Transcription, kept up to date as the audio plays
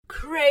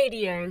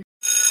Radio.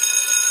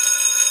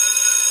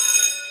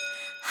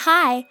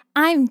 Hi,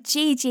 I'm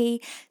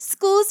Gigi.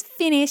 School's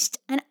finished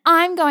and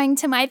I'm going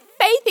to my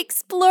Faith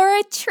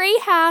Explorer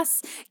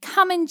treehouse.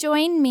 Come and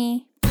join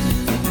me.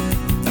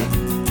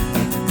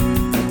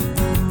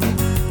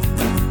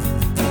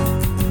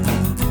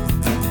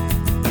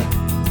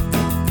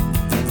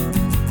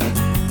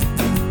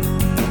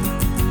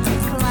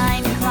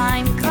 Climb,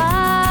 climb,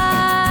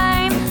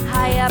 climb,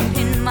 high up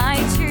in my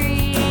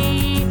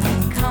tree.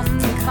 Come,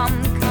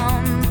 come,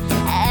 come,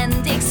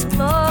 and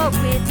explore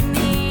with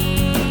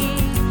me.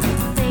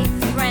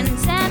 Faith,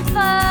 friends, and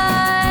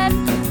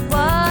fun.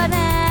 What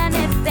an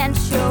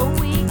adventure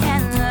we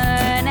can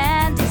learn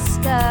and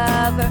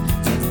discover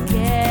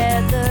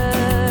together.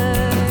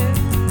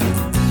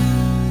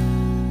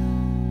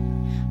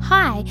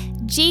 Hi,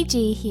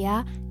 Gigi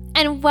here,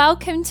 and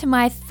welcome to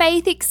my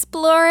Faith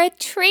Explorer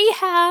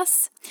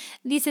treehouse.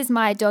 This is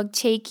my dog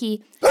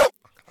Cheeky.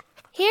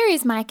 Here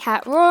is my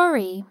cat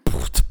Rory.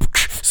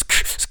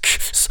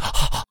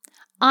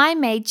 I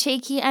made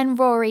Cheeky and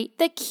Rory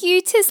the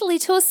cutest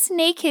little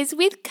sneakers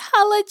with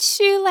coloured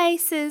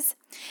shoelaces.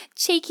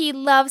 Cheeky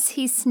loves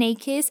his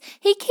sneakers.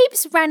 He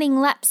keeps running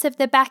laps of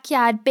the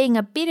backyard being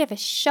a bit of a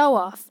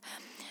show-off.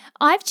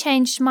 I've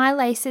changed my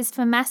laces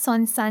for Mass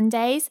on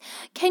Sundays.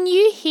 Can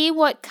you hear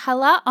what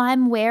colour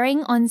I'm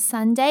wearing on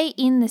Sunday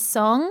in the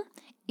song?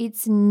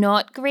 It's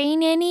not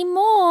green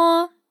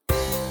anymore.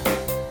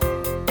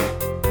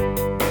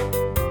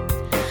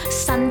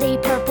 Sunday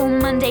purple,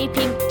 Monday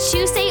pink,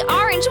 Tuesday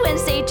orange,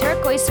 Wednesday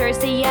turquoise,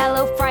 Thursday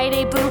yellow,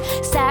 Friday blue,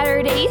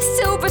 Saturday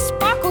silver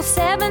sparkle,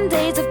 7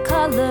 days of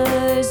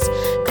colors.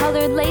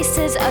 Colored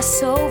laces are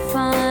so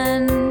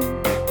fun.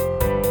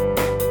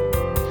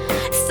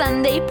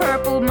 Sunday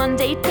purple,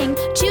 Monday pink,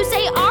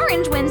 Tuesday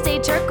orange, Wednesday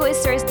turquoise,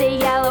 Thursday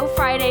yellow,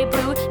 Friday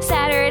blue,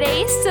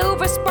 Saturday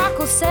silver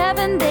sparkle,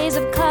 7 days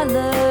of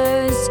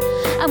colors.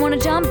 I wanna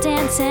jump,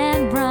 dance,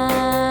 and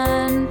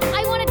run.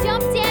 I wanna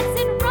jump, dance,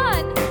 and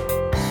run.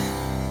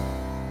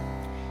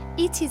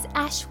 It is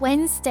Ash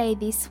Wednesday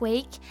this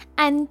week,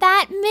 and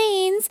that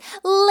means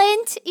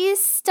Lent is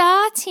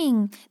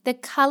starting. The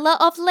colour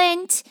of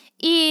Lent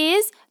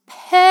is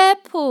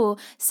purple.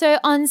 So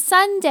on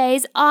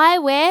Sundays, I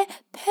wear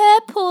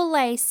purple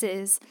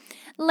laces.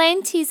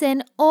 Lent is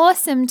an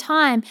awesome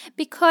time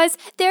because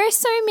there are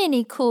so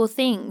many cool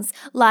things,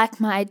 like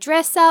my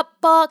dress-up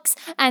box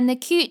and the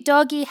cute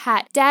doggy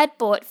hat Dad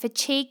bought for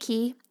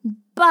Cheeky.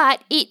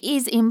 But it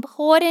is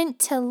important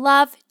to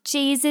love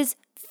Jesus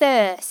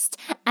first,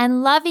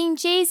 and loving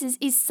Jesus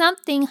is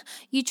something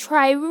you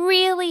try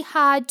really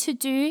hard to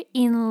do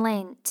in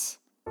Lent.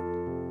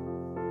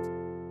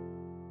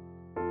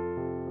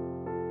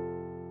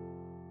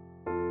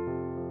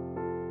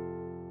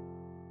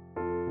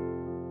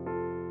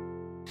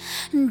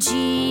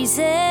 Jesus,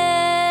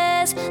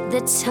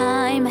 the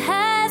time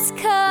has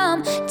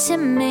come to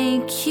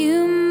make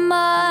you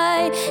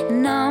my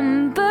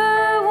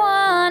number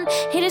one.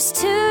 It is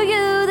to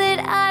you that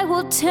I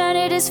will turn,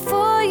 it is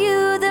for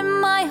you that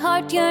my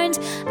heart yearns.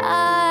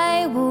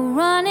 I will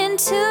run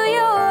into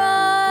your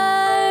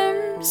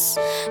arms.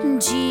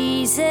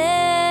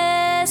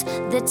 Jesus,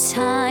 the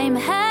time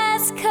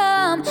has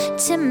come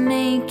to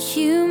make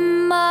you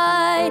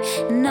my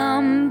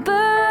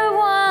number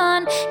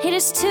one. It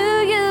is to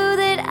you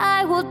that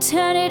I will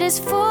turn, it is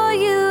for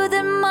you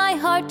that my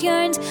heart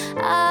yearns.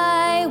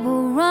 I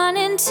will run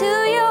into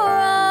your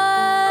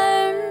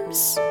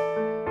arms.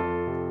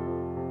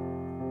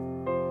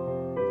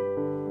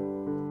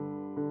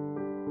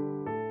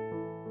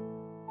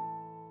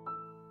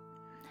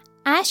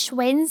 Ash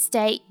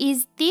Wednesday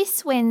is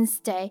this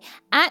Wednesday.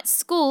 At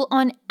school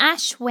on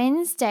Ash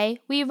Wednesday,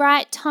 we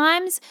write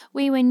times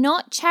we were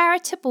not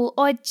charitable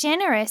or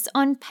generous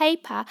on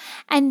paper,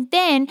 and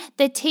then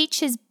the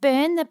teachers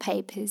burn the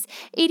papers.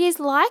 It is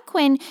like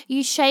when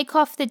you shake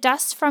off the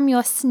dust from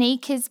your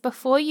sneakers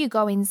before you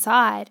go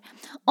inside.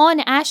 On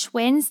Ash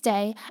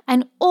Wednesday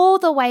and all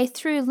the way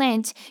through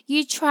Lent,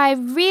 you try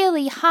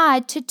really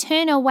hard to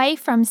turn away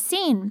from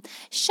sin.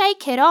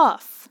 Shake it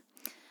off.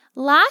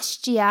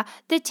 Last year,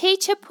 the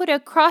teacher put a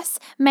cross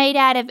made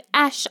out of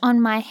ash on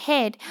my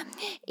head.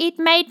 It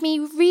made me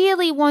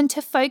really want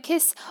to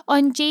focus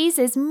on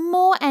Jesus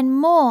more and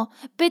more.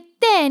 But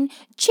then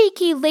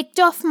Cheeky licked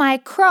off my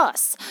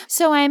cross,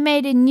 so I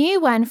made a new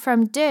one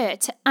from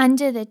dirt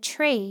under the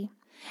tree.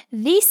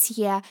 This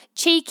year,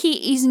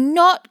 Cheeky is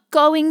not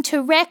going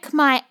to wreck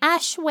my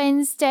Ash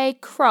Wednesday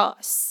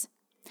cross.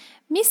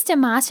 Mr.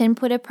 Martin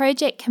put a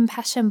Project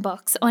Compassion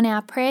box on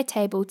our prayer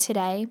table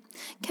today.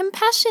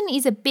 Compassion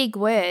is a big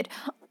word.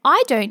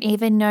 I don't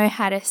even know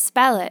how to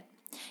spell it.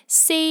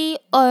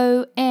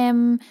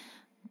 C-O-M...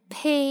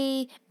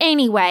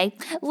 Anyway,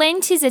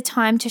 Lent is a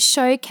time to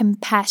show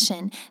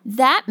compassion.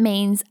 That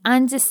means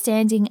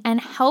understanding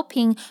and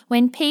helping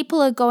when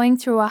people are going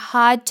through a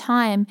hard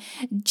time.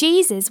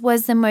 Jesus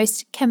was the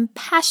most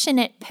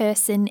compassionate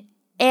person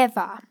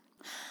ever.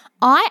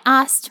 I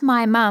asked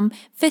my mum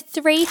for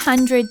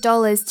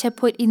 $300 to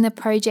put in the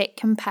Project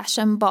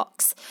Compassion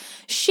box.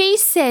 She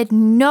said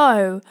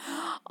no.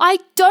 I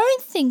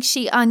don't think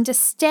she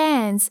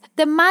understands.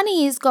 The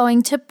money is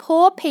going to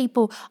poor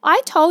people.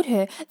 I told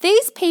her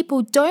these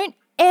people don't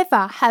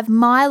ever have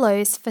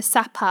Milos for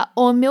supper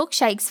or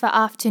milkshakes for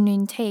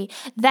afternoon tea.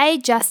 They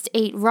just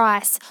eat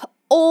rice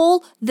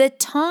all the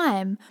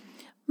time.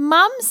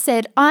 Mum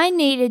said I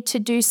needed to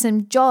do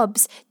some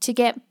jobs to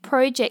get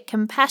Project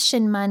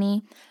Compassion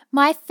money.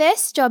 My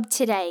first job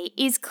today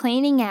is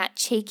cleaning out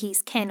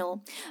Cheeky's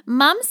kennel.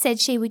 Mum said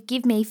she would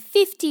give me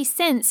 50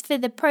 cents for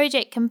the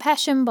Project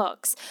Compassion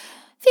box.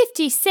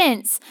 50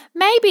 cents.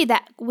 Maybe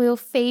that will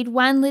feed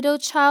one little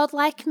child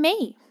like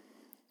me.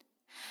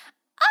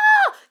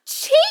 Ah,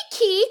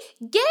 Cheeky,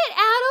 get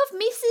out of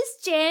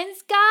Mrs.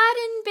 Jan's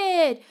garden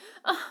bed.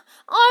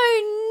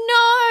 Oh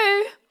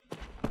no.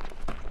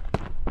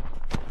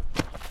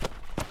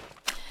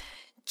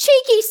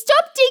 Cheeky,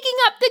 stop digging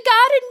up the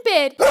garden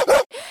bed.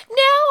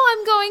 Now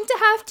I'm going to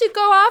have to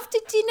go after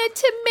dinner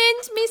to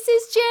mend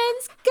Mrs.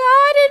 Jan's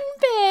garden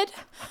bed.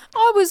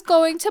 I was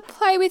going to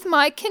play with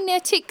my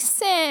kinetic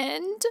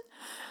sand.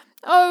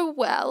 Oh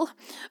well,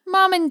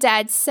 Mum and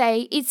Dad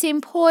say it's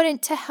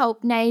important to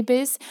help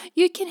neighbours.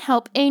 You can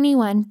help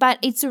anyone, but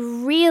it's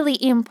really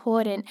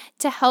important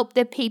to help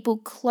the people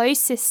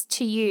closest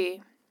to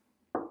you.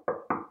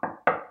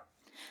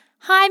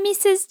 Hi,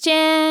 Mrs.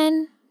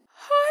 Jan.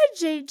 Hi,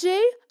 Gigi.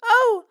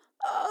 Oh,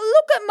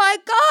 look at my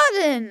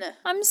garden.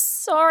 I'm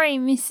sorry,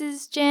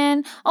 Mrs.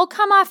 Jan. I'll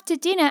come after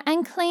dinner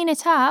and clean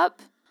it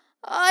up.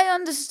 I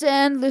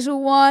understand,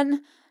 little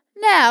one.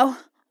 Now,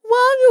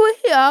 while you are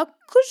here,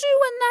 could you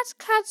and that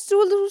cat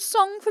do a little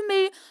song for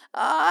me?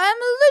 I'm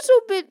a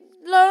little bit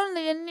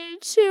lonely and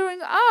need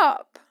cheering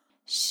up.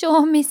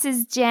 Sure,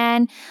 Mrs.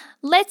 Jan.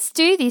 Let's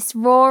do this,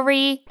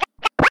 Rory.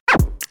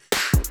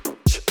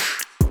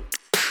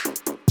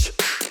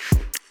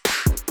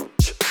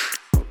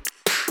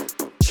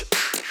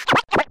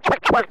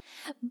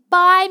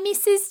 Bye,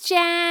 Mrs.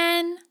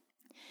 Jan.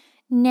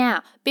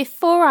 Now,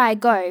 before I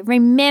go,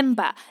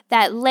 remember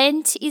that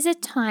Lent is a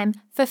time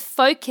for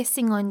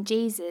focusing on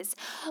Jesus,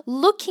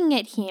 looking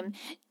at him,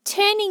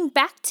 turning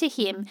back to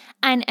him,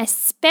 and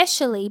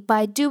especially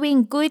by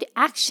doing good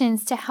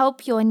actions to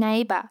help your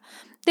neighbour.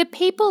 The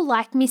people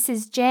like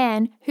Mrs.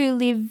 Jan, who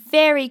live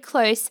very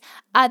close,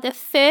 are the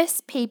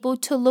first people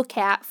to look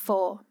out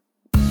for.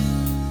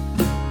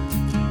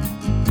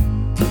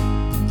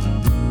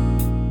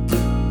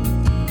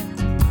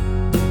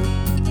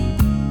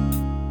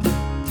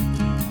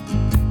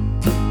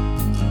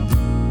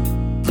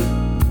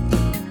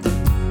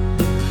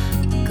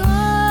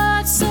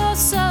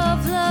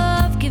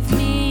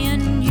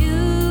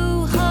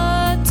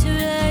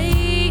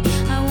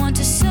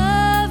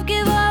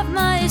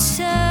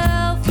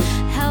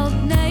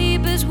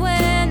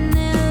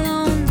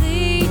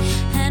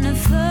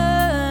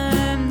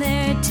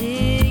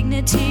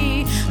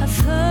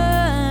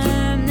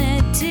 Affirm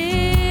their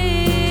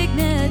dignity.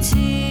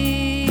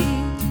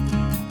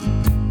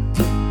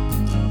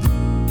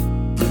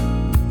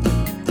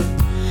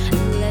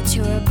 Let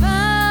your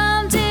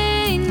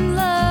abounding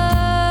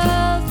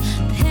love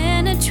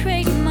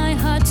penetrate my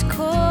heart's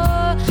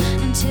core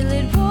until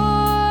it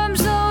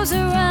warms those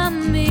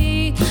around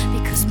me,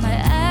 because my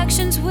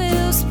actions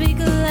will speak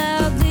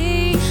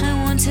loudly. I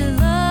want to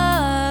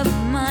love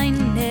my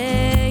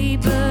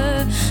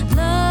neighbor,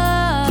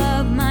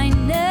 love my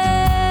neighbor.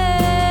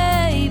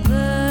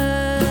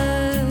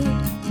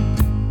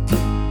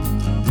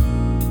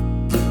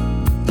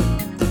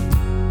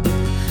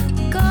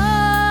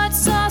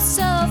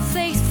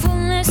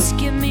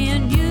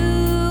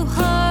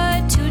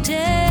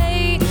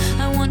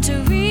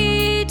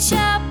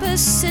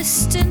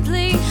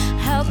 Persistently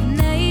help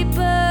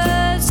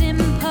neighbors in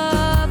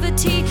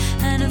poverty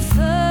and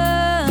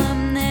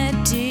affirm their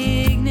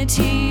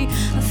dignity.